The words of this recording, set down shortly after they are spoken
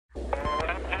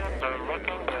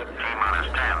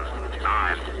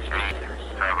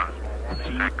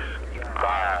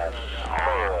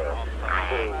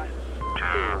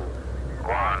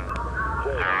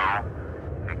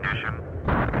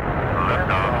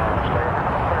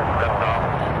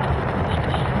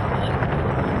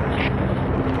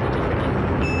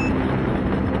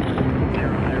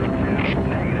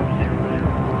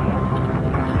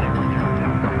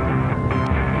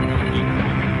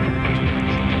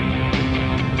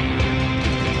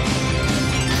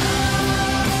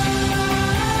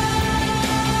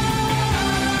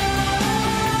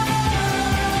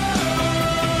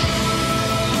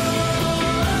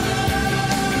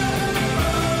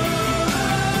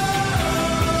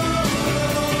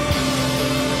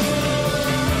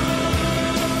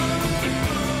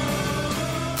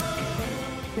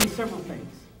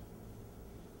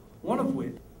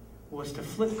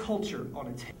culture on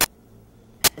its head.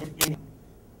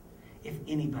 If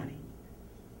anybody,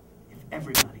 if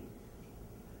everybody.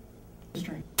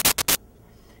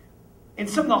 And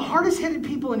some of the hardest-headed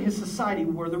people in his society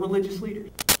were the religious leaders.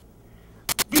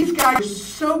 These guys were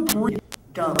so brilliant,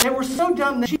 dumb. They were so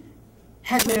dumb that she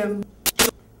had them.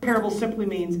 Parable simply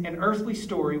means an earthly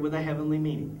story with a heavenly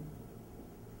meaning.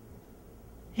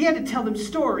 He had to tell them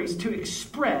stories to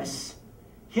express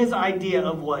his idea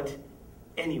of what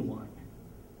anyone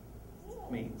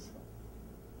means.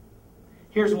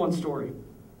 Here's one story.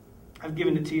 I've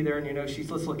given it to you there in your note sheets.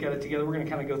 Let's look at it together. We're going to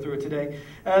kind of go through it today.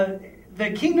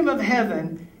 The kingdom of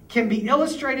heaven can be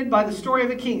illustrated by the story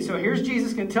of a king. So here's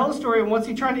Jesus going to tell the story, and what's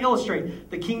he trying to illustrate?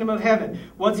 The kingdom of heaven.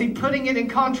 What's he putting it in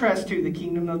contrast to? The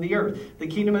kingdom of the earth. The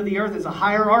kingdom of the earth is a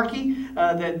hierarchy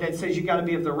that says you got to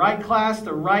be of the right class,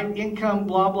 the right income,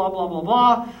 blah, blah, blah, blah,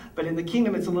 blah. But in the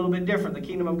kingdom, it's a little bit different, the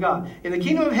kingdom of God. In the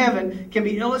kingdom of heaven can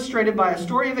be illustrated by a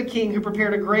story of a king who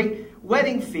prepared a great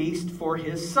wedding feast for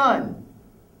his son.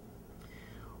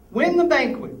 When the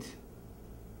banquet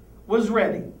was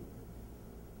ready,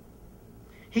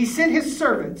 he sent his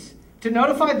servants to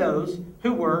notify those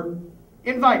who were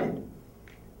invited.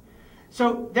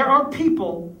 So there are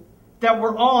people that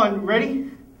were on,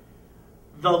 ready?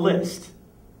 The list.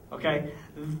 Okay?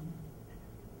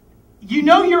 You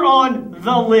know you're on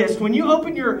the list when you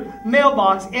open your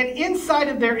mailbox and inside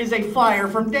of there is a flyer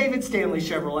from David Stanley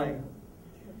Chevrolet.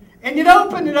 And you'd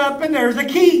open it up and there's a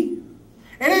key.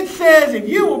 And it says, if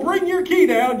you will bring your key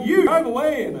down, you drive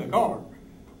away in a car.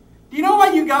 Do you know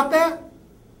why you got that?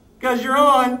 Because you're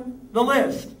on the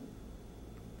list.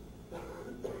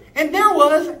 And there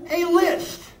was a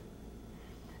list.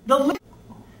 The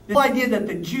idea that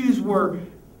the Jews were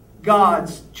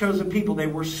God's chosen people. They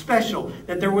were special.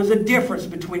 That there was a difference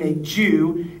between a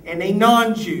Jew and a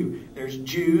non-Jew. There's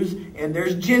Jews and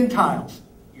there's Gentiles.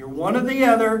 You're one or the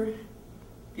other.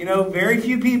 You know, very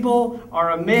few people are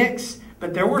a mix.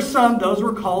 But there were some, those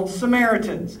were called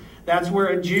Samaritans. That's where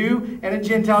a Jew and a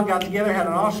Gentile got together, had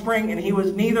an offspring, and he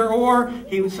was neither or.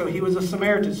 So he was a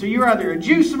Samaritan. So you're either a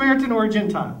Jew, Samaritan, or a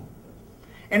Gentile.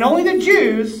 And only the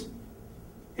Jews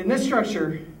in this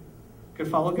structure could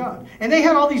follow God. And they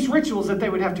had all these rituals that they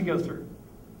would have to go through.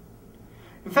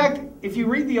 In fact, if you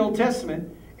read the Old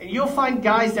Testament, and you'll find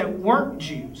guys that weren't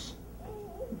Jews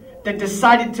that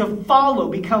decided to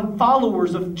become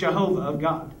followers of Jehovah, of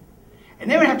God. And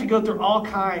they would have to go through all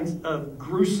kinds of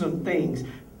gruesome things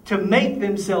to make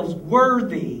themselves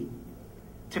worthy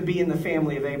to be in the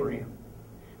family of Abraham.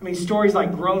 I mean, stories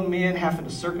like grown men having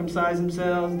to circumcise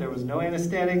themselves. There was no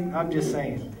anesthetic. I'm just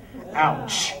saying.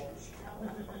 Ouch.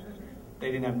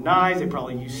 They didn't have knives. They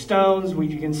probably used stones.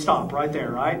 You can stop right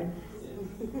there, right?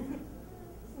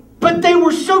 But they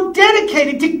were so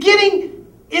dedicated to getting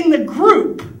in the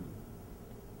group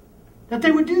that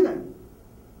they would do that.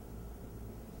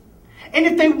 And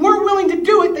if they weren't willing to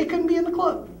do it, they couldn't be in the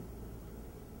club.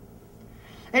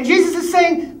 And Jesus is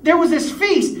saying there was this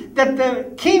feast that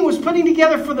the king was putting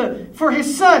together for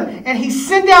his son. And he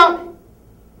sent out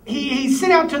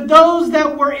to those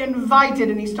that were invited.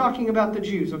 And he's talking about the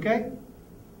Jews, okay?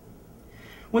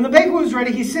 When the banquet was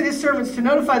ready, he sent his servants to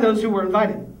notify those who were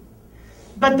invited.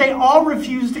 But they all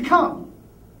refused to come.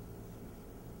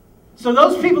 So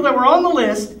those people that were on the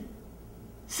list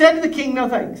said to the king, no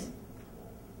thanks.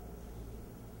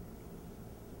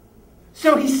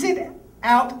 So he sent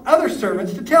out other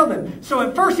servants to tell them. So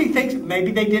at first he thinks,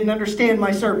 maybe they didn't understand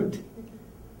my servant.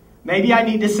 Maybe I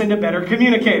need to send a better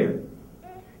communicator.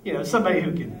 You know, somebody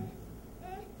who can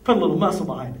put a little muscle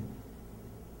behind it.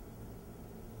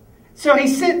 So he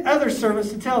sent other servants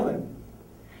to tell them,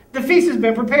 the feast has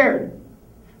been prepared.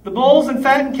 The bulls and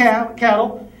fattened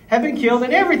cattle have been killed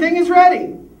and everything is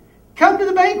ready. Come to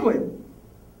the banquet.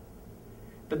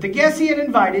 But the guests he had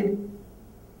invited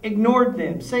ignored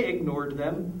them. Say ignored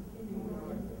them.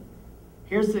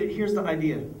 Here's the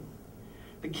idea.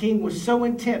 The king was so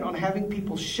intent on having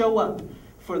people show up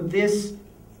for this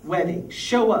wedding,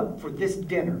 show up for this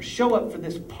dinner, show up for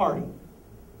this party.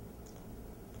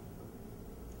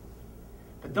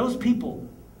 But those people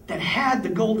that had the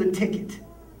golden ticket,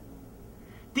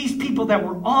 these people that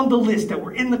were on the list, that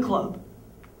were in the club,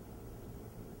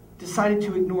 decided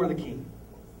to ignore the king.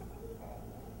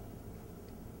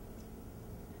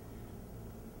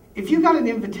 If you got an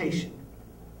invitation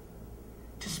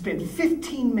to spend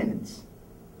 15 minutes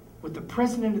with the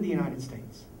President of the United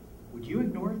States, would you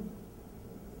ignore it?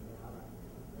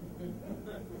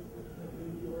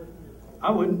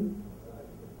 I wouldn't.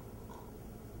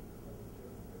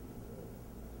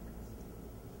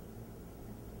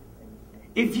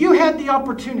 If you had the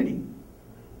opportunity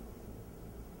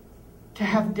to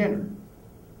have dinner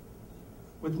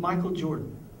with Michael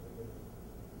Jordan,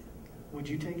 would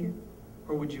you take it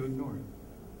or would you ignore it?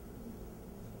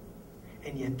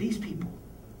 And yet these people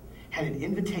had an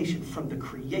invitation from the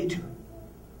Creator,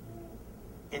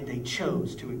 and they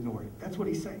chose to ignore it. That's what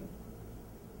he's saying.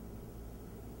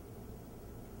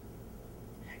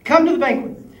 Come to the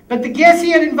banquet. But the guests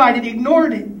he had invited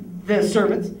ignored the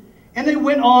servants, and they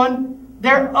went on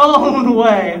their own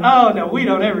way. Oh, no, we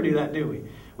don't ever do that, do we?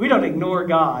 We don't ignore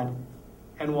God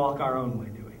and walk our own way,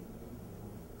 do we?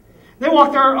 They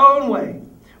walked their own way.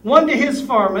 One to his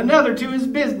farm, another to his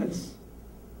business.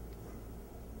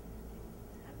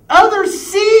 Others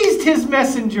seized his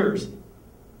messengers.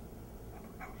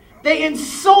 They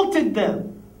insulted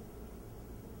them.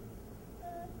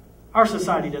 Our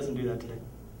society doesn't do that today.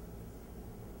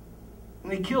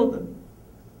 And they killed them.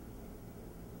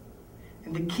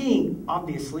 And the king,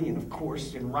 obviously, and of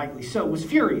course, and rightly so, was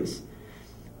furious.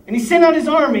 And he sent out his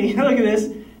army, look at this,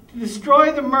 to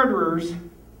destroy the murderers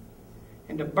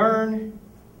and to burn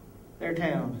their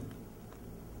town.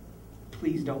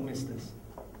 Please don't miss this.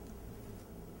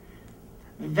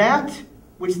 That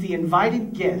which the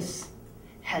invited guests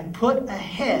had put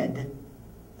ahead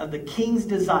of the king's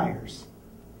desires,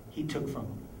 he took from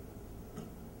them.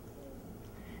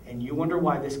 And you wonder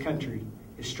why this country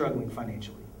is struggling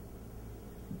financially.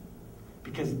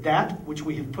 Because that which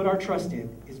we have put our trust in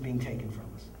is being taken from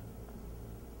us.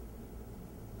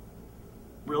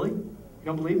 Really? You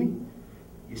don't believe me?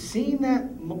 You seen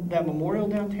that memorial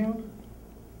downtown?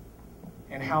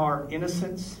 And how our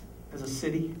innocence as a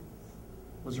city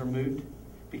was removed?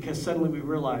 Because suddenly we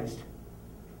realized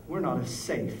we're not as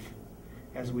safe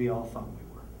as we all thought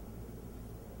we were.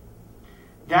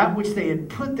 That which they had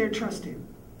put their trust in,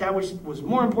 that which was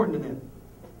more important to them,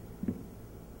 the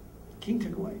king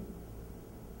took away.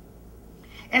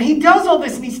 And he does all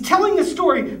this, and he's telling the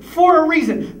story for a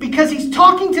reason. Because he's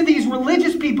talking to these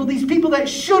religious people, these people that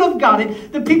should have got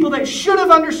it, the people that should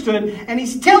have understood, and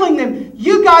he's telling them,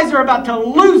 you guys are about to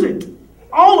lose it.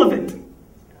 All of it.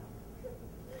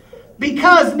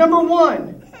 Because, number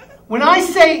one, when I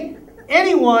say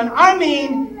anyone, I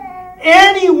mean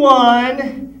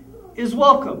anyone is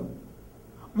welcome.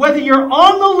 Whether you're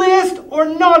on the list or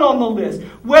not on the list.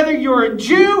 Whether you're a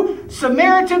Jew,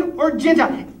 Samaritan, or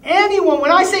Gentile. Anyone.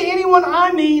 When I say anyone,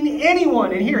 I mean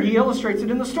anyone. And here he illustrates it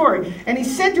in the story. And he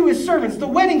said to his servants, the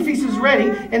wedding feast is ready,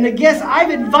 and the guests I've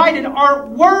invited aren't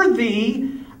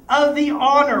worthy of the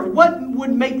honor. What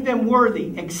would make them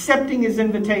worthy? Accepting his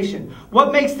invitation.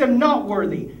 What makes them not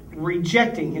worthy?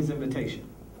 Rejecting his invitation.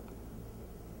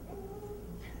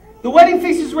 The wedding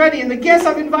feast is ready, and the guests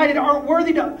I've invited aren't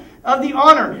worthy of the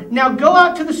honor. Now go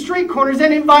out to the street corners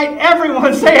and invite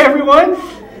everyone. Say everyone.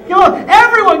 Come on,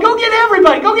 everyone. Go get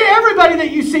everybody. Go get everybody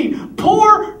that you see.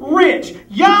 Poor, rich,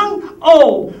 young,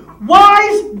 old,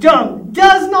 wise, dumb.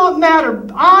 Does not matter.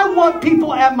 I want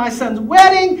people at my son's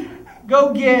wedding.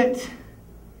 Go get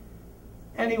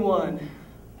anyone.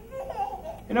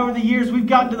 And over the years, we've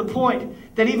gotten to the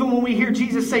point that even when we hear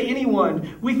Jesus say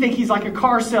anyone, we think he's like a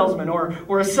car salesman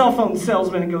or a cell phone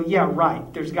salesman and go, yeah,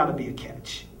 right, there's got to be a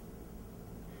catch.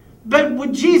 But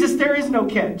with Jesus, there is no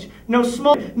catch. No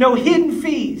small, no hidden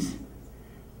fees.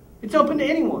 It's open to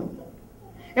anyone.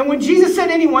 And when Jesus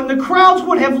said anyone, the crowds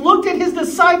would have looked at his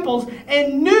disciples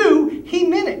and knew he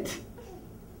meant it.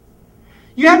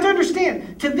 You have to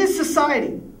understand, to this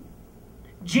society,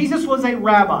 Jesus was a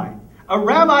rabbi. A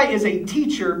rabbi is a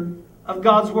teacher of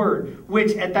God's Word,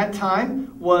 which at that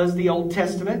time was the Old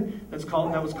Testament.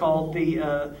 That was called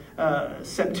the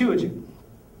Septuagint.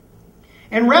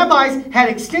 And rabbis had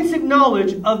extensive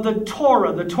knowledge of the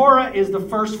Torah. The Torah is the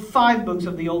first 5 books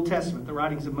of the Old Testament, the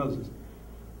writings of Moses.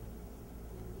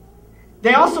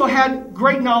 They also had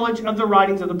great knowledge of the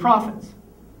writings of the prophets.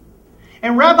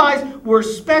 And rabbis were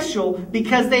special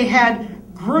because they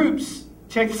had groups.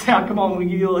 Check this out. Come on, we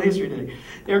give you a little history today.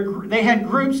 They had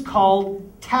groups called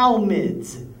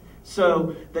Talmuds.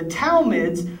 So the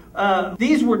Talmuds,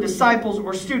 these were disciples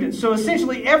or students. So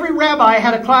essentially every rabbi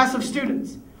had a class of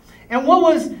students. And what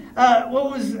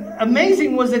was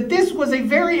amazing was that this was a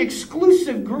very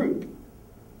exclusive group.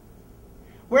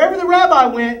 Wherever the rabbi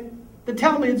went, the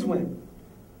Talmuds went.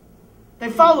 They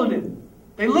followed him.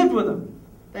 They lived with him.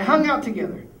 They hung out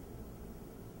together.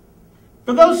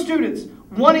 For those students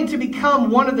wanting to become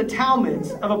one of the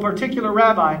Talmuds of a particular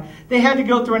rabbi, they had to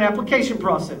go through an application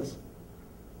process.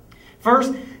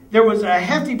 First, there was a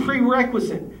hefty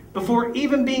prerequisite before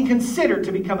even being considered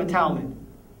to become a Talmud.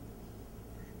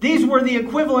 These were the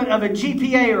equivalent of a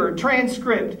GPA or a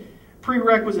transcript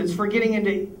prerequisites for getting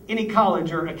into any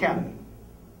college or academy.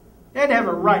 They had to have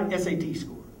a right SAT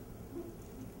score.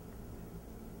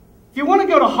 If you want to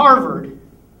go to Harvard,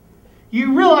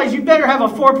 you realize you better have a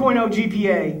 4.0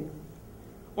 GPA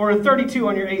or a 32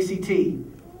 on your ACT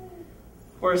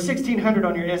or a 1600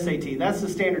 on your SAT. That's the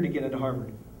standard to get into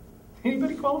Harvard.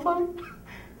 Anybody qualify?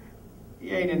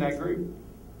 You ain't in that group.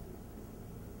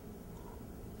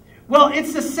 Well,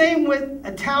 it's the same with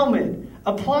a Talmud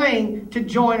applying to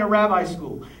join a rabbi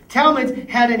school. Talmuds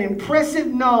had an impressive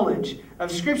knowledge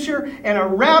of Scripture, and a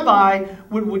rabbi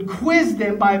would quiz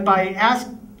them by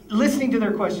listening to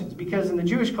their questions. Because in the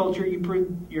Jewish culture, you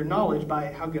prove your knowledge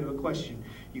by how good of a question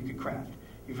you could craft.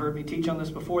 You've heard me teach on this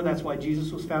before. That's why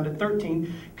Jesus was found at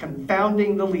 13,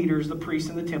 confounding the leaders, the priests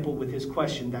in the temple with his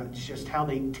question. That's just how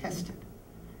they tested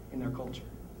in their culture.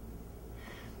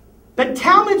 But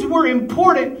Talmuds were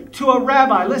important to a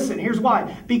rabbi. Listen, here's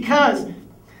why. Because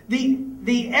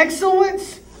the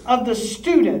excellence of the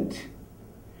student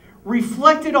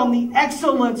reflected on the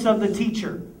excellence of the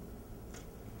teacher.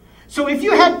 So if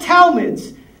you had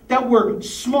Talmuds that were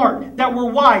smart, that were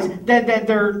wise, that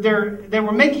they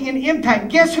were making an impact,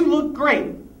 guess who looked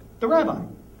great? The rabbi.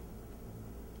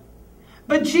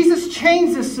 But Jesus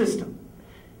changed this system,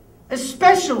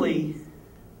 especially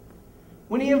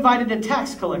when he invited a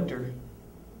tax collector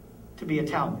to be a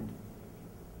Talmud.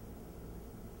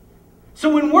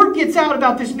 So when word gets out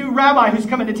about this new rabbi who's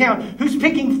coming to town, who's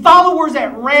picking followers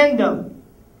at random,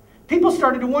 people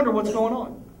started to wonder what's going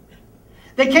on.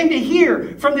 They came to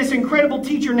hear from this incredible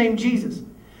teacher named Jesus.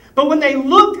 But when they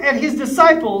looked at his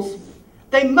disciples,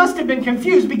 they must have been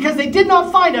confused because they did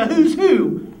not find a who's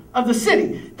who of the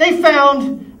city. They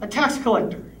found a tax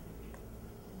collector,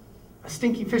 a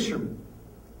stinky fisherman.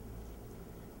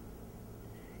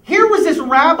 Here was this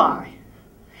rabbi,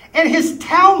 and his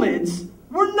Talmuds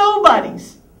were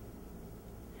nobodies.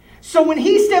 So when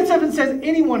he steps up and says,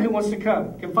 anyone who wants to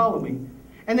come can follow me,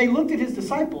 and they looked at his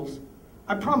disciples,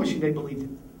 I promise you they believed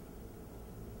him.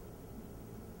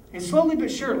 And slowly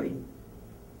but surely,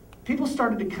 people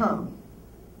started to come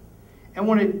and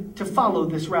wanted to follow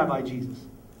this rabbi Jesus.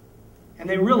 And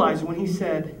they realized when he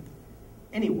said,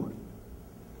 anyone,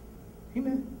 he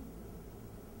meant it.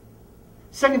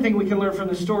 Second thing we can learn from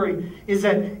the story is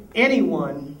that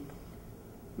anyone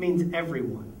means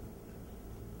everyone.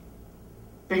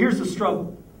 But here's the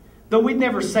struggle. Though we'd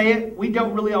never say it, we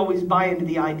don't really always buy into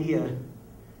the idea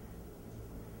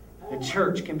that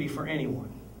church can be for anyone.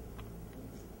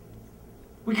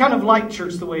 We kind of like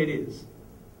church the way it is.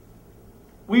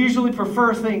 We usually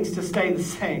prefer things to stay the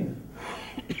same.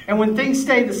 And when things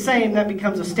stay the same, that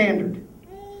becomes a standard.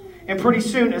 And pretty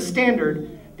soon, a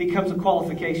standard becomes a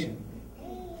qualification.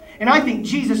 And I think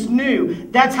Jesus knew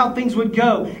that's how things would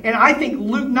go. And I think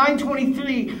Luke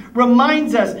 9:23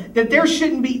 reminds us that there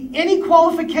shouldn't be any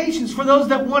qualifications for those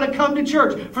that want to come to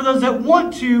church, for those that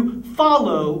want to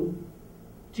follow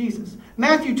Jesus.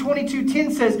 Matthew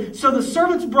 22:10 says, so the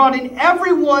servants brought in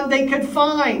everyone they could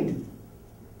find.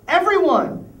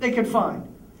 Everyone they could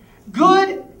find.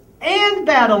 Good and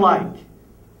bad alike.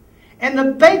 And the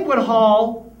banquet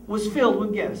hall was filled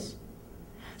with guests.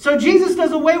 So Jesus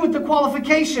does away with the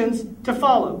qualifications to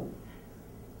follow.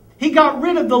 He got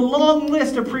rid of the long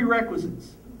list of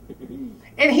prerequisites.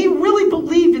 And he really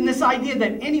believed in this idea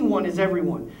that anyone is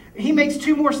everyone. He makes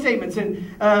two more statements. And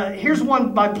here's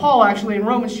one by Paul, actually, in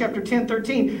Romans chapter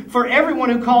 10:13. For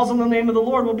everyone who calls on the name of the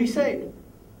Lord will be saved.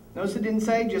 Notice it didn't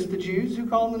say just the Jews who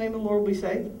call on the name of the Lord will be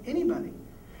saved. Anybody.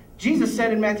 Jesus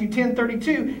said in Matthew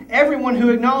 10:32, everyone who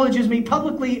acknowledges me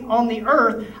publicly on the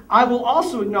earth, I will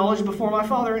also acknowledge before my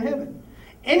Father in heaven.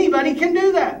 Anybody can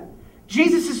do that.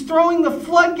 Jesus is throwing the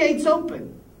floodgates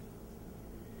open.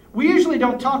 We usually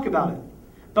don't talk about it,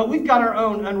 but we've got our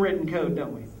own unwritten code,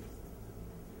 don't we?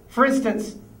 For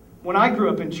instance, when I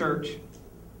grew up in church,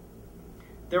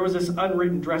 there was this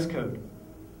unwritten dress code.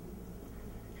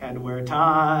 Had to wear a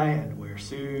tie, had to wear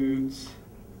suits.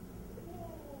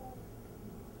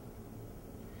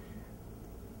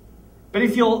 But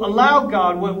if you'll allow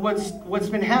God, what's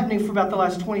been happening for about the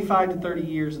last 25 to 30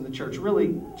 years in the church,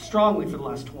 really strongly for the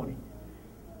last 20,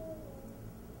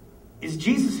 is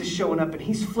Jesus is showing up and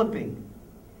he's flipping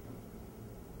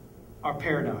our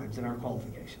paradigms and our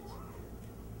qualifications.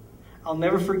 I'll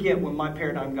never forget when my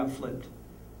paradigm got flipped.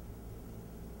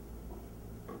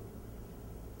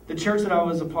 The church that I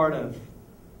was a part of,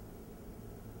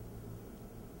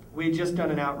 we had just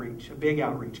done an outreach, a big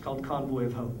outreach called Convoy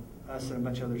of Hope. Us and a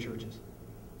bunch of other churches.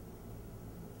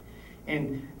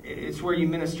 And it's where you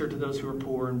minister to those who are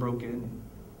poor and broken.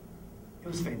 It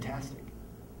was fantastic.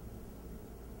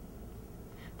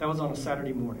 That was on a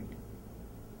Saturday morning.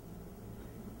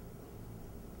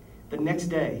 The next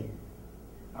day,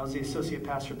 I was the associate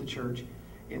pastor at the church,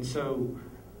 and so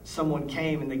someone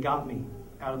came and they got me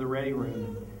out of the ready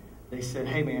room. They said,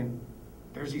 hey man,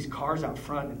 there's these cars out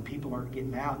front and people aren't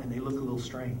getting out and they look a little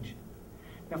strange.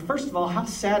 Now, first of all, how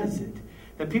sad is it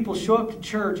that people show up to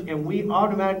church and we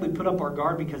automatically put up our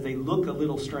guard because they look a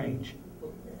little strange?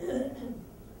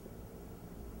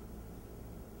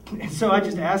 And so I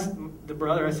just asked the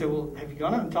brother, I said, well, have you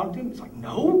gone out and talked to him? He's like,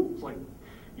 no. It's like,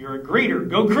 you're a greeter.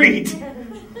 Go greet.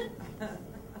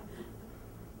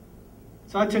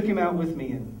 So I took him out with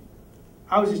me, and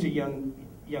I was just a young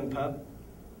pup.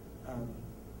 And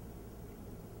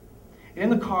in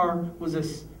the car was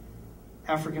this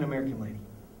African-American lady.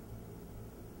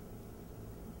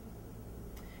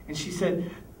 And she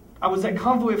said, I was at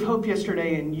Convoy of Hope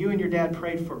yesterday, and you and your dad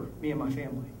prayed for me and my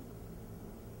family.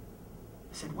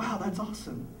 I said, wow, that's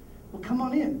awesome. Well, come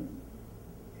on in.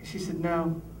 And she said,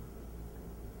 no,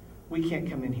 we can't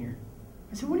come in here.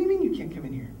 I said, what do you mean you can't come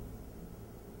in here?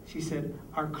 She said,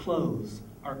 our clothes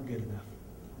aren't good enough.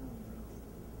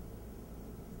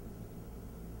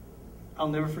 I'll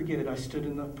never forget it. I stood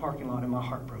in the parking lot and my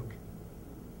heart broke.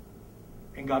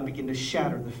 And God began to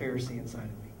shatter the Pharisee inside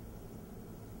of me.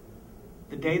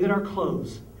 The day that our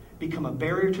clothes become a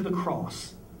barrier to the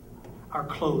cross, our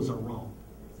clothes are wrong.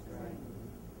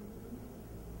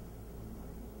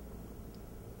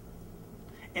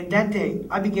 And that day,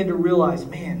 I began to realize,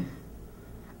 man,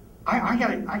 I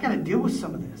gotta deal with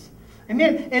some of this. And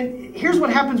man, and here's what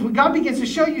happens when God begins to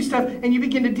show you stuff and you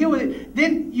begin to deal with it.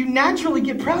 Then you naturally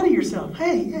get proud of yourself.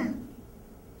 Hey, yeah. And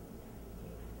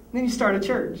then you start a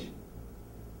church.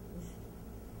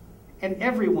 And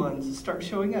everyone starts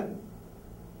showing up.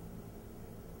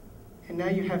 And now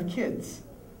you have kids.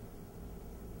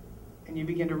 And you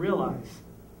begin to realize,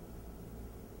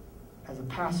 as a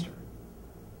pastor,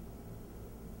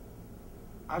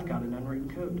 I've got an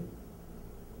unwritten code.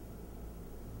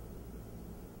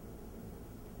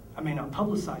 I may not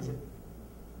publicize it,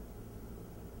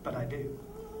 but I do.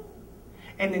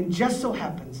 And then just so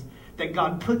happens that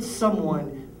God puts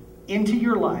someone into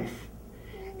your life.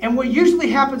 And what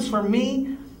usually happens for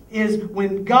me is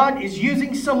when God is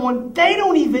using someone, they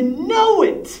don't even know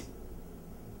it.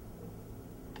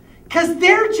 Because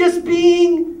they're just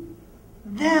being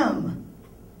them.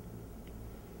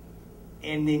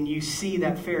 And then you see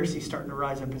that Pharisee starting to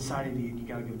rise up inside of you, and you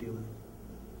got to go deal with it.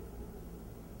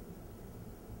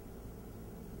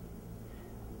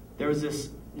 There was this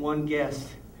one guest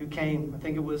who came, I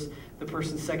think it was the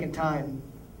person's second time,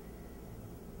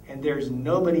 and there's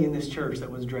nobody in this church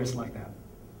that was dressed like that.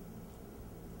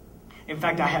 In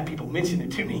fact, I had people mention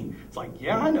it to me. It's like,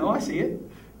 yeah, I know, I see it.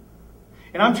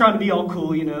 And I'm trying to be all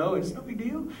cool, you know, it's no big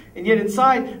deal. And yet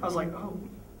inside, I was like, oh,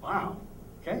 wow,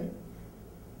 okay.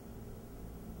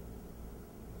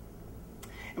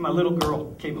 And my little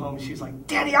girl came home and she was like,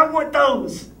 Daddy, I want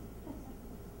those.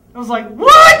 I was like,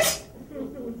 what?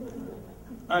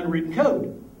 Unwritten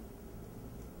code.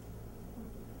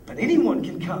 But anyone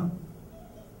can come.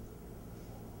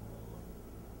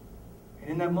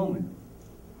 And in that moment,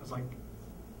 I was like,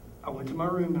 I went to my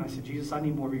room and I said, Jesus, I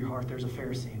need more of your heart. There's a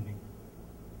Pharisee in me.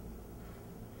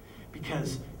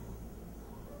 Because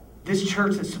this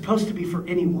church that's supposed to be for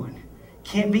anyone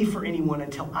can't be for anyone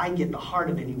until I get the heart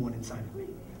of anyone inside of me.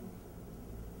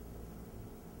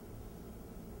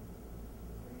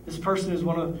 This person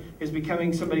is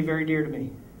becoming somebody very dear to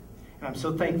me. And I'm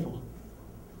so thankful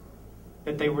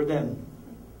that they were them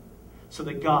so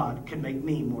that God could make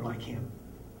me more like him.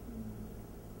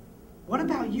 What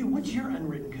about you? What's your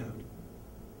unwritten code?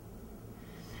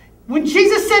 When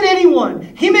Jesus said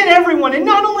anyone, he meant everyone. And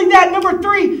not only that, number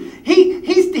 3,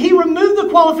 he removed the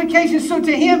qualifications. So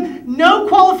to him, no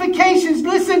qualifications,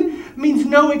 listen, means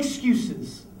no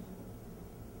excuses.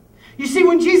 You see,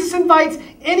 when Jesus invites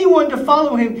anyone to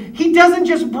follow him, he doesn't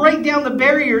just break down the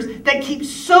barriers that keep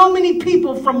so many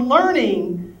people from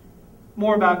learning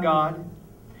more about God.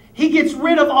 He gets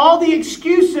rid of all the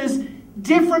excuses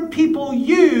different people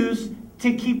use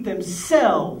to keep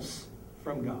themselves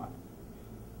from God.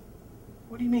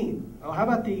 What do you mean? Oh, how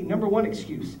about the number 1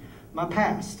 excuse? My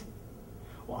past.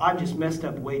 Well, I've just messed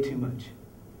up way too much.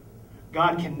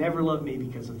 God can never love me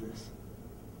because of this.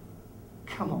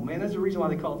 Come on, man. That's the reason why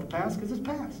they call it the past, because it's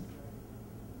past.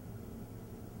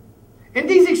 And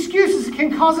these excuses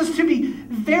can cause us to be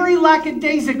very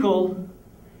lackadaisical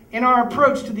in our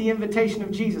approach to the invitation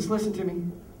of Jesus. Listen to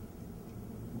me.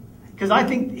 Because I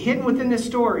think hidden within this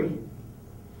story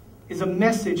is a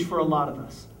message for a lot of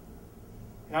us.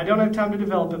 And I don't have time to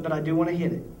develop it, but I do want to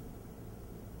hit it.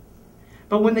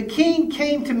 But when the king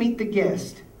came to meet the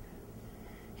guest,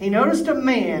 he noticed a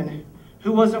man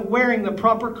who wasn't wearing the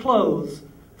proper clothes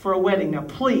for a wedding. Now,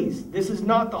 please, this is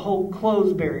not the whole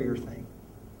clothes barrier thing.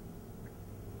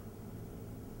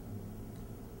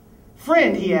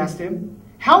 Friend, he asked him,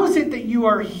 How is it that you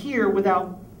are here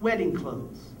without wedding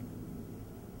clothes?"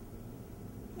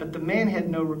 But the man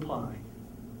had no reply.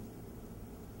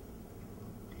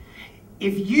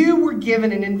 If you were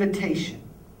given an invitation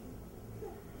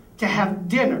to have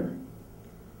dinner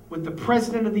with the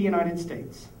President of the United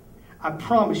States, I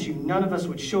promise you none of us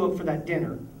would show up for that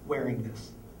dinner wearing this.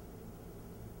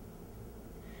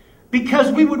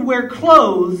 Because we would wear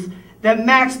clothes that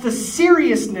match the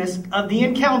seriousness of the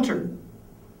encounter.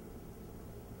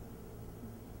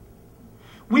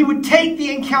 We would take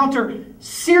the encounter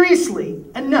seriously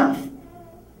enough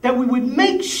that we would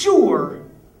make sure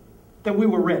that we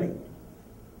were ready.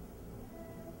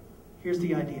 Here's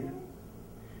the idea.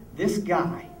 This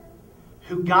guy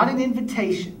who got an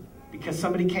invitation because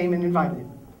somebody came and invited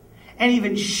him, and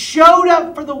even showed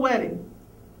up for the wedding.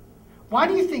 Why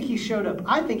do you think he showed up?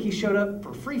 I think he showed up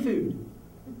for free food.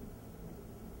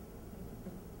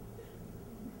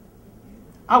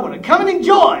 I want to come and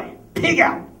enjoy. Pig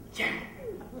out. Yeah.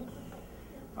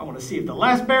 I want to see if the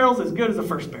last barrel's as good as the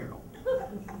first barrel.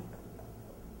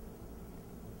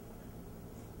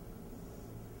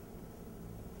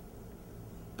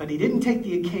 But he didn't take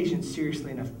the occasion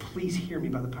seriously enough. Please hear me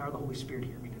by the power of the Holy Spirit.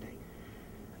 Hear me today.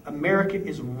 America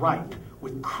is ripe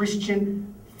with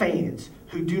Christian fans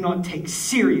who do not take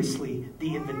seriously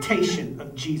the invitation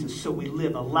of Jesus, so we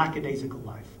live a lackadaisical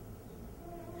life.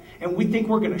 And we think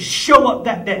we're going to show up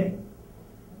that day,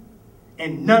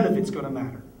 and none of it's going to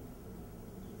matter.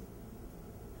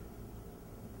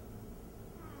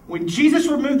 When Jesus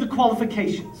removed the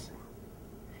qualifications,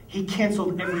 he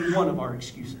canceled every one of our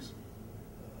excuses.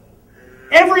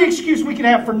 Every excuse we could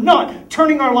have for not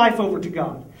turning our life over to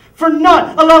God, for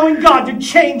not allowing God to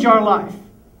change our life.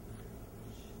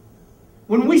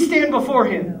 When we stand before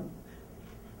him,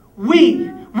 we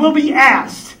will be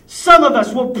asked, some of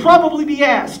us will probably be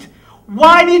asked,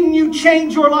 why didn't you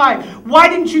change your life? Why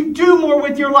didn't you do more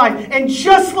with your life? And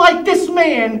just like this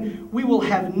man, we will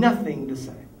have nothing to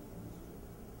say.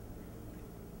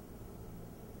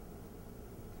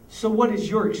 So what is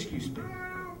your excuse been?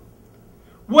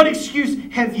 What excuse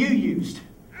have you used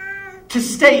to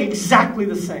stay exactly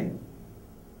the same?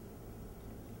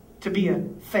 To be a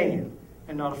fan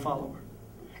and not a follower.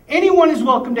 Anyone is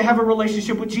welcome to have a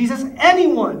relationship with Jesus.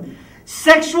 Anyone.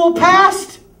 Sexual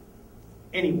past?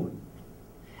 Anyone.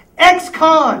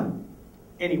 Ex-con?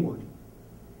 Anyone.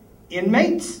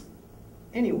 Inmates?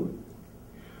 Anyone.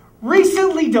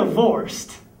 Recently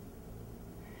divorced?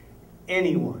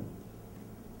 Anyone.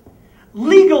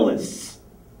 Legalists?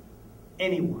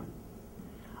 Anyone.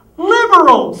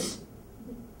 Liberals?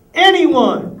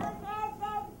 Anyone.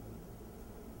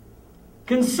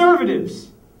 Conservatives?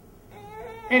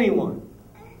 Anyone.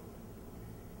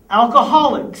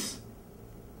 Alcoholics?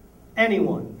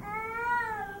 Anyone.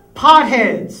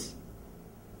 Potheads?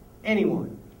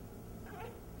 Anyone.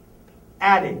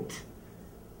 Addict?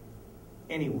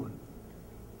 Anyone.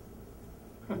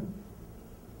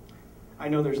 I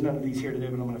know there's none of these here today,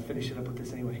 but I'm going to finish it up with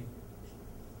this anyway.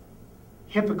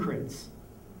 Hypocrites?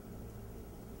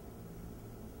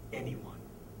 Anyone.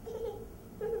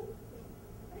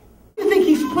 I think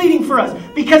he's pleading for us,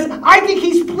 because I think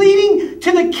he's pleading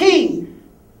to the king.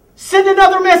 Send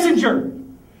another messenger.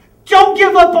 Don't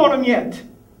give up on him yet.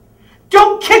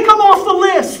 Don't kick him off the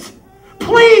list.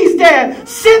 Please, Dad,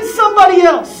 send somebody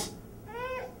else.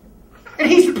 And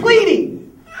he's pleading.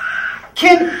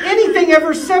 Can anything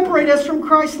ever separate us from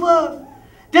Christ's love?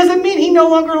 Doesn't mean he no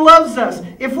longer loves us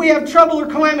if we have trouble or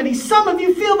calamity. Some of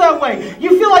you feel that way.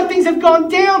 You feel like things have gone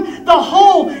down the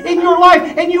hole in your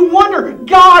life, and you wonder,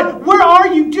 God, where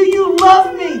are you? Do you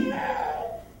love me?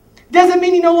 Doesn't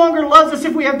mean he no longer loves us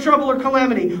if we have trouble or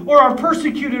calamity, or are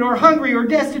persecuted, or hungry, or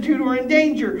destitute, or in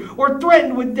danger, or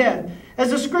threatened with death.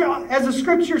 As the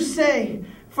scriptures say,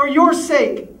 for your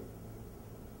sake,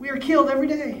 we are killed every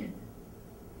day.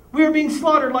 We are being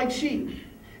slaughtered like sheep.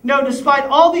 No, despite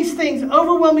all these things,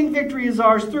 overwhelming victory is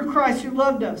ours through Christ who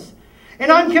loved us.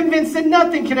 And I'm convinced that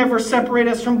nothing can ever separate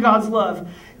us from God's love.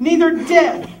 Neither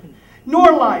death,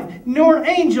 nor life, nor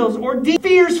angels, or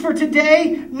fears for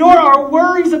today, nor our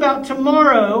worries about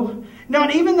tomorrow,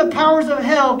 not even the powers of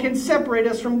hell can separate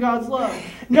us from God's love.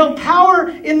 No power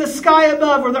in the sky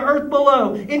above or the earth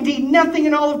below, indeed nothing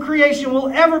in all of creation will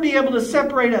ever be able to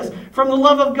separate us from the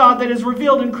love of God that is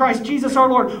revealed in Christ Jesus our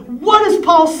Lord. What is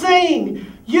Paul saying?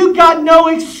 You got no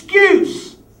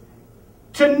excuse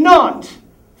to not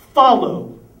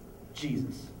follow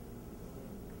Jesus.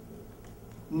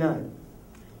 None.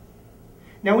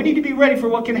 Now we need to be ready for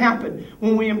what can happen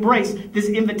when we embrace this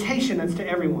invitation that's to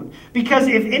everyone. Because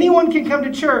if anyone can come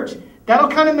to church, that'll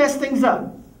kind of mess things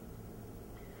up.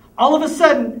 All of a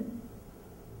sudden,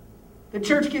 The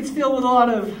church gets filled with a lot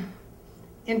of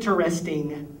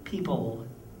interesting people.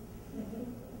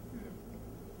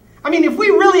 I mean, if we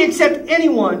really accept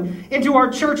anyone into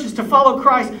our churches to follow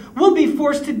Christ, we'll be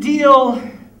forced to deal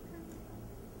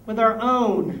with our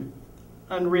own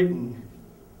unwritten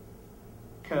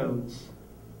codes.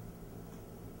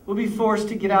 We'll be forced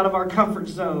to get out of our comfort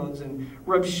zones and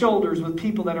rub shoulders with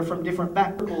people that are from different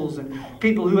backgrounds and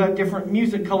people who have different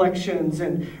music collections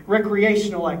and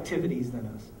recreational activities than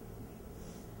us.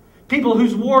 People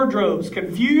whose wardrobes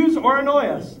confuse or annoy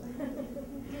us.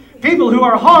 People who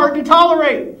are hard to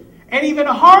tolerate and even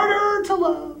harder to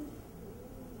love.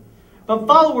 But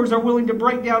followers are willing to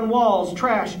break down walls,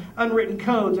 trash unwritten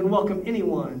codes, and welcome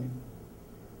anyone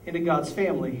into God's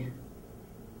family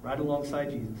right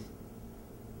alongside Jesus.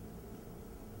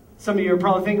 Some of you are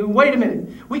probably thinking, wait a minute,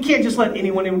 we can't just let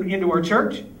anyone into our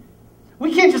church.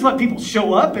 We can't just let people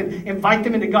show up and invite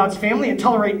them into God's family and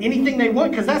tolerate anything they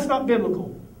want, because that's not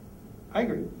biblical. I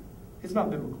agree. It's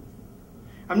not biblical.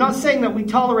 I'm not saying that we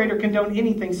tolerate or condone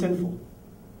anything sinful.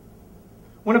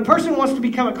 When a person wants to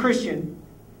become a Christian,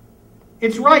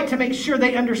 it's right to make sure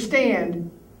they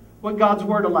understand what God's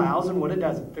Word allows and what it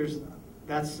doesn't.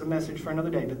 That's a message for another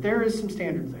day, but there is some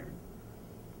standards there.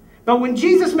 But when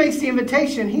Jesus makes the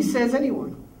invitation, he says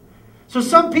anyone. So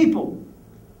some people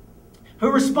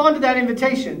who respond to that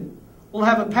invitation will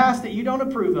have a past that you don't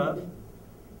approve of,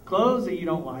 clothes that you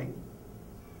don't like.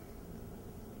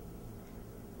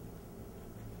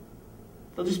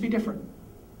 They'll just be different.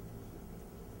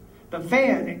 But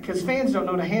because fans don't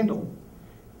know to handle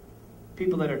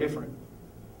people that are different.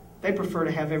 They prefer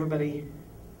to have everybody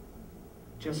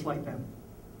just like them.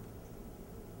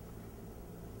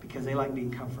 Because they like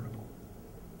being comfortable.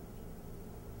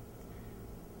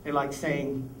 They like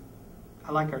saying,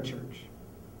 I like our church.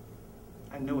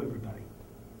 I know everybody.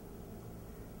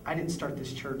 I didn't start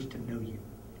this church to know you.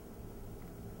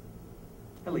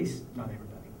 At least, not everybody.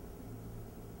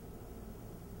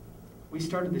 We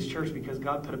started this church because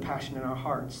God put a passion in our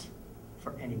hearts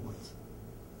for anyone's.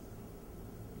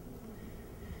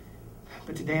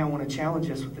 But today I want to challenge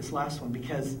us with this last one,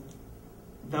 because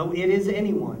though it is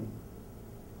anyone,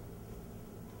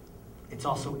 it's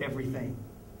also everything.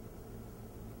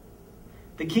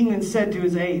 The king then said to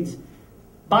his aides,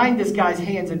 bind this guy's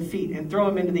hands and feet and throw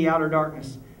him into the outer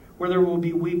darkness, where there will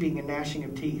be weeping and gnashing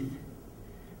of teeth.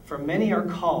 For many are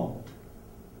called,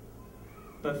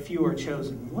 but few are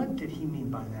chosen. What did he mean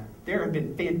by that? There have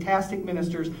been fantastic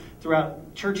ministers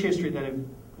throughout church history that have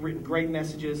written great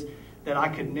messages that I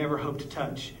could never hope to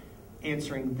touch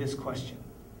answering this question.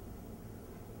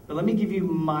 But let me give you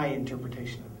my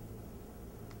interpretation of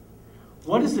it.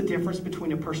 What is the difference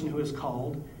between a person who is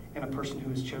called and a person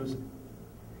who is chosen?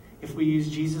 If we use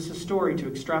Jesus' story to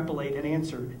extrapolate an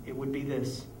answer, it would be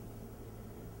this.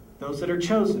 Those that are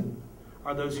chosen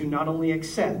are those who not only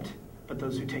accept, but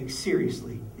those who take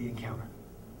seriously the encounter.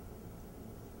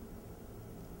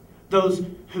 Those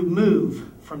who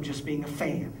move from just being a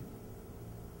fan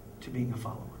to being a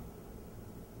follower.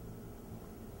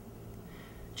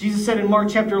 Jesus said in Mark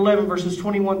chapter 11, verses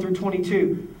 21 through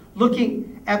 22,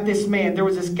 looking at this man, there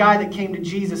was this guy that came to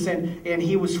Jesus and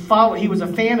he was a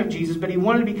fan of Jesus, but he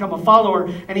wanted to become a follower.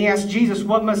 And he asked Jesus,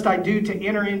 what must I do to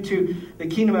enter into the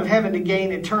kingdom of heaven to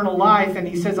gain eternal life? And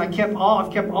he says, I've kept all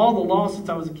the law since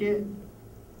I was a kid.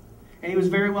 And he was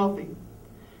very wealthy.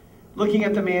 Looking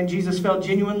at the man, Jesus felt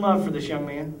genuine love for this young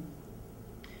man.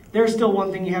 There's still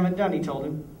one thing you haven't done, he told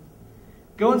him.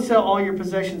 Go and sell all your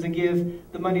possessions and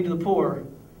give the money to the poor,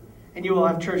 and you will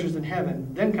have treasures in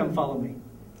heaven. Then come follow me.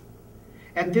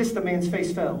 At this, the man's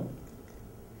face fell.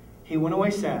 He went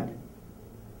away sad,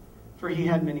 for he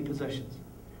had many possessions.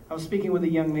 I was speaking with a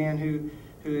young man who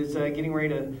is getting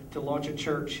ready to launch a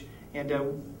church,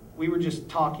 and we were just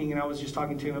talking, and I was just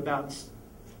talking to him about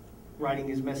writing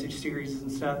his message series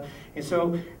and stuff. And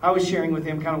so I was sharing with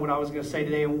him kind of what I was going to say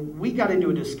today, and we got into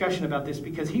a discussion about this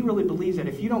because he really believes that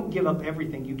if you don't give up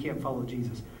everything, you can't follow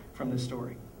Jesus from this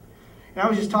story. And I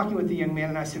was just talking with the young man,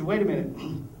 and I said, wait a minute.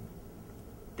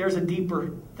 There's a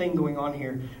deeper thing going on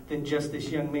here than just this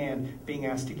young man being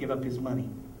asked to give up his money.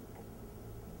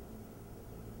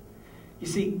 You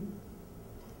see,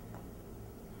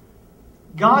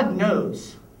 God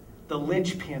knows the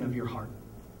linchpin of your heart.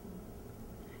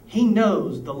 He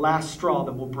knows the last straw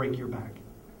that will break your back.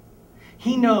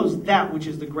 He knows that which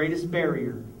is the greatest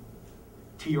barrier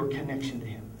to your connection to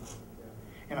Him.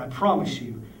 And I promise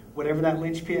you, whatever that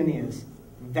linchpin is,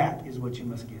 that is what you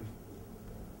must give.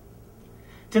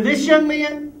 To this young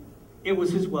man, it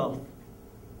was his wealth.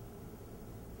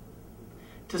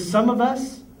 To some of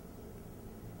us,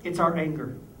 it's our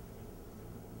anger.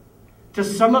 To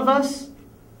some of us,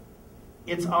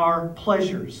 It's our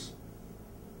pleasures.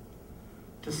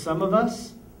 To some of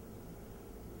us,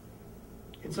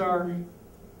 it's our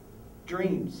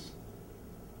dreams.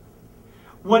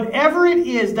 Whatever it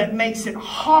is that makes it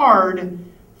hard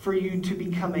for you to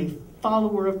become a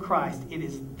follower of Christ, it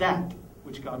is that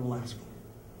which God will ask for.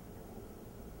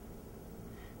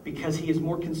 Because He is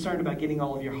more concerned about getting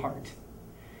all of your heart.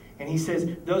 And He says,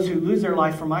 those who lose their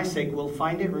life for my sake will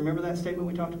find it. Remember that statement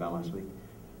we talked about last week?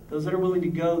 Those that are willing to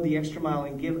go the extra mile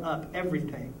and give up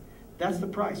everything. That's the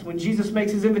price. When Jesus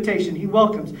makes His invitation, He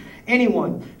welcomes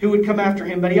anyone who would come after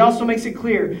Him. But He also makes it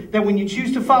clear that when you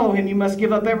choose to follow Him, you must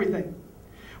give up everything.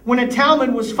 When a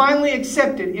Talmud was finally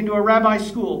accepted into a rabbi's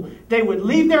school, they would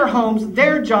leave their homes,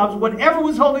 their jobs, whatever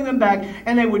was holding them back,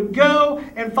 and they would go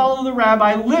and follow the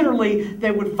rabbi. Literally, they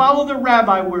would follow the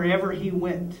rabbi wherever he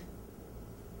went.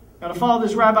 Now, to follow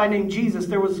this rabbi named Jesus,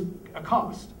 there was a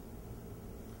cost.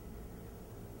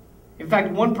 In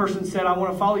fact, one person said, I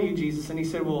want to follow you, Jesus. And he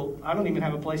said, well, I don't even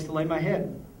have a place to lay my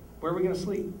head. Where are we going to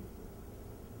sleep?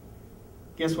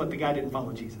 Guess what? The guy didn't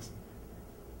follow Jesus.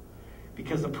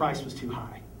 Because the price was too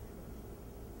high.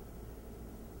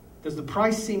 Does the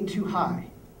price seem too high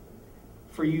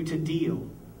for you to deal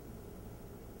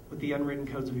with the unwritten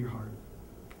codes of your heart?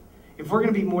 If we're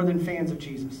going to be more than fans of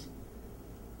Jesus,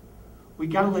 we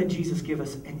got to let Jesus give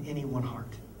us an anyone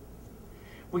heart.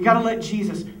 We got to let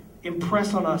Jesus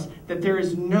impress on us that there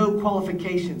is no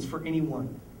qualifications for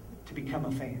anyone to become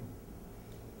a fan.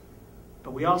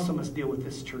 But we also must deal with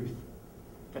this truth,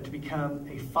 that to become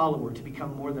a follower, to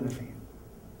become more than a fan,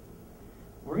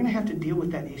 we're going to have to deal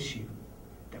with that issue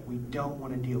that we don't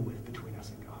want to deal with between us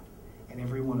and God. And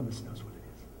every one of us knows what it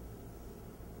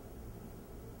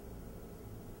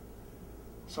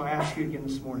is. So I ask you again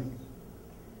this morning,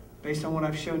 based on what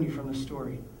I've shown you from the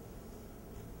story,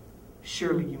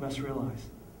 surely you must realize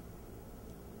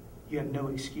you have no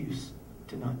excuse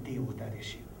to not deal with that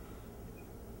issue.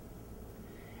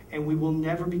 And we will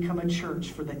never become a church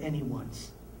for the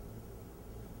anyones.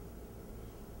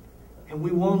 And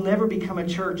we will never become a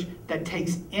church that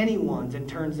takes anyone's and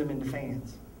turns them into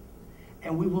fans.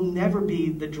 And we will never be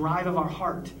the drive of our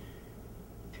heart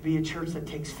to be a church that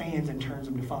takes fans and turns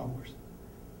them to followers.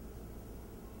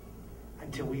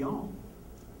 Until we all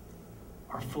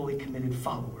are fully committed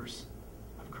followers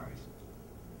of Christ.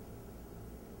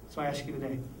 So I ask you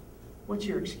today, what's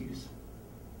your excuse?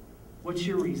 What's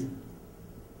your reason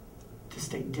to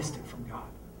stay distant from God?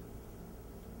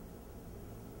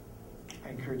 I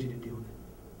encourage you to deal with it.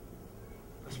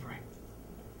 Let's pray.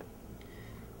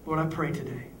 Lord, I pray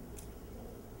today.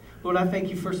 Lord, I thank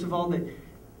you, first of all, that,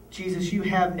 Jesus, you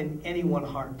have an anyone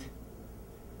heart,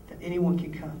 that anyone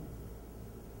can come.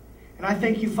 And I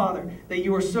thank you, Father, that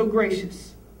you are so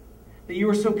gracious, that you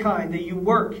are so kind, that you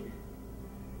work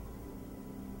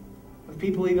with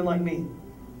people even like me.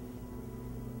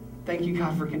 Thank you,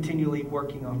 God, for continually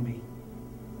working on me.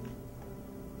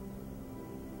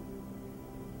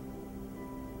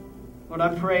 Lord,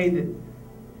 I pray that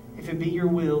if it be your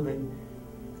will that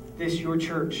this, your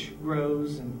church,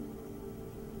 grows and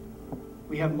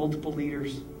we have multiple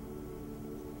leaders.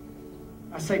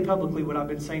 I say publicly what I've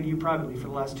been saying to you privately for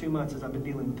the last 2 months as I've been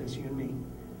dealing with this, you and me.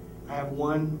 I have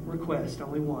one request,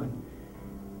 only one,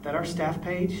 that our staff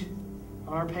page,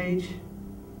 on our page,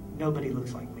 nobody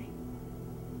looks like me.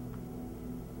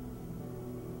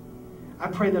 I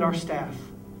pray that our staff,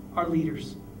 our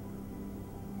leaders,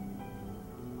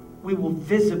 we will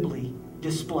visibly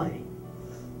display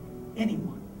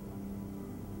anyone.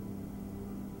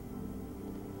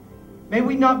 May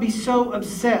we not be so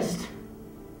obsessed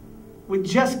with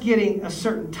just getting a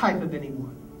certain type of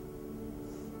anyone.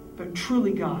 But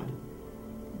truly, God,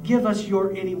 give us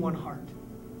your anyone heart.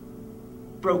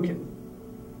 Broken,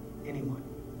 anyone.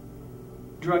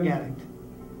 Drug addict,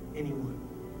 anyone.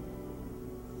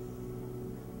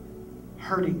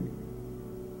 Hurting,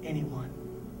 anyone.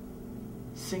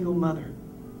 Single mother,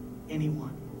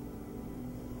 anyone.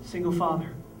 Single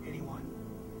father, anyone.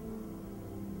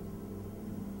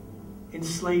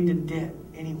 Enslaved in debt,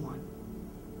 anyone.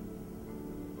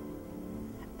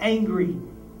 Angry,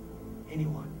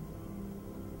 anyone.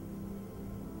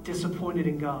 Disappointed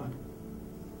in God,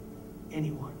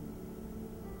 anyone.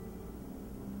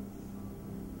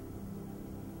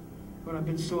 But I've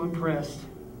been so impressed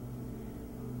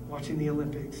watching the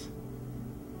Olympics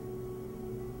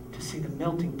to see the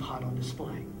melting pot on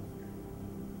display.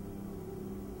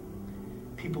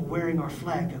 People wearing our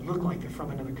flag that look like they're from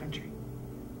another country.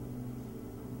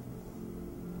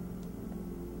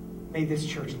 May this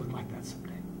church look like that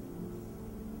someday.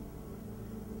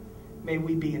 May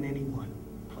we be in any one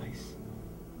place.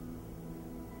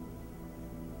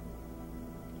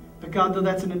 But God, though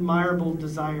that's an admirable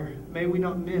desire, may we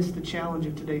not miss the challenge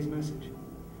of today's message.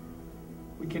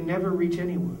 We can never reach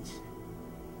anyone's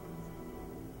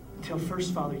until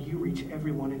first, Father, you reach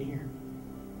everyone in here.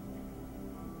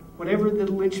 Whatever the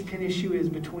linchpin issue is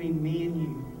between me and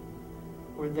you,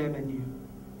 or them and you,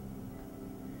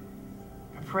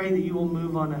 I pray that you will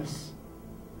move on us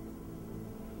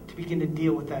to begin to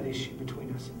deal with that issue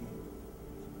between us and you.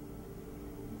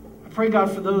 I pray,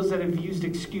 God, for those that have used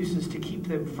excuses to keep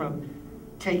them from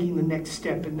taking the next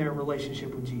step in their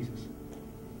relationship with Jesus.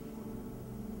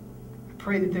 I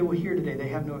pray that they will hear today they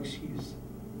have no excuse.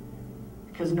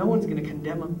 Because no one's going to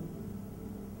condemn them.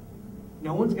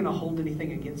 No one's going to hold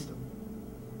anything against them.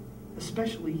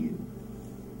 Especially you.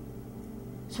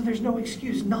 So there's no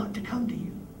excuse not to come to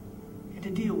you and to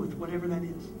deal with whatever that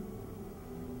is.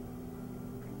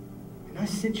 And I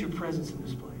sense your presence in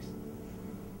this place.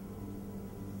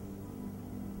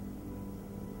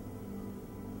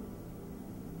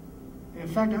 And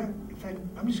in fact,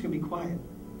 I'm just going to be quiet.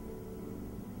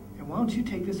 And why don't you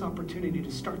take this opportunity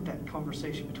to start that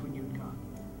conversation between you and God?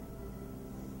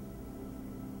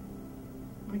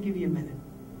 I'm going to give you a minute.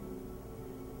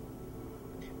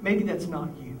 Maybe that's not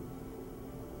you.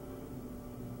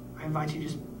 I invite you to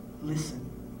just listen.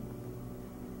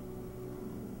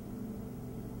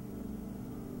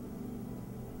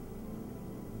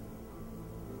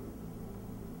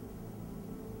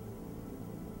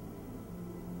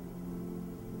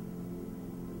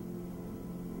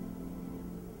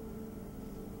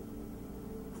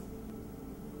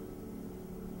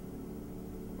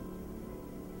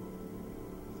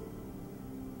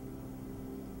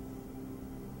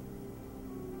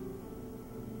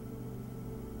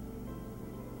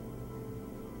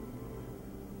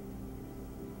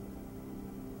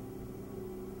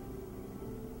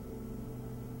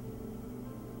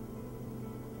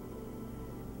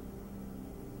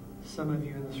 Some of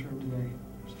you in this room today,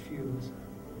 there's a few of us,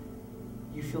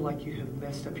 you feel like you have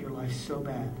messed up your life so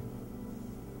bad.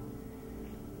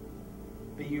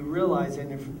 But you realize,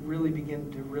 and have really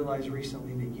begun to realize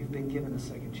recently, that you've been given a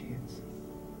second chance.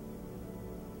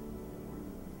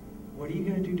 What are you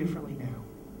going to do differently now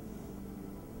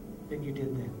than you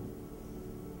did then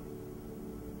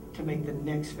to make the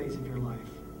next phase of your life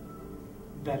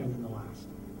better than the last?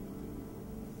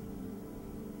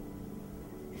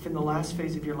 If in the last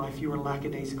phase of your life you were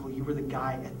lackadaisical, you were the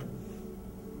guy at the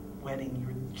wedding, you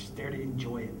were just there to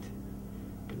enjoy it,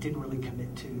 but didn't really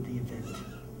commit to the event.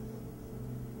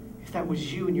 If that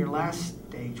was you in your last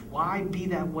stage, why be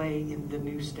that way in the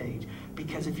new stage?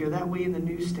 Because if you're that way in the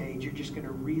new stage, you're just going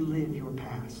to relive your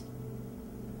past.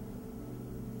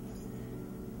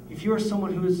 If you are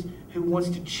someone who wants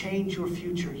to change your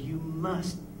future, you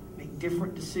must make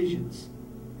different decisions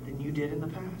than you did in the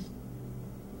past.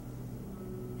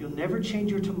 You'll never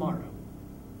change your tomorrow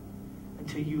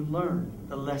until you learn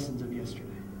the lessons of yesterday.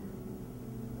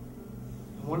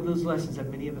 And one of those lessons that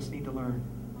many of us need to learn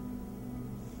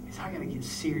is I got to get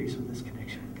serious with this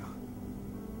connection with God.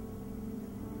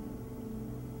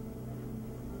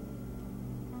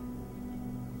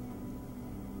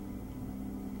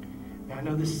 Now, I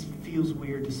know this feels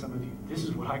weird to some of you. This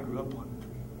is what I grew up on.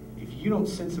 If you don't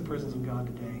sense the presence of God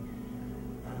today,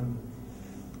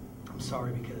 I'm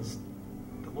sorry, because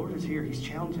the Lord is here. He's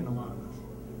challenging a lot of us.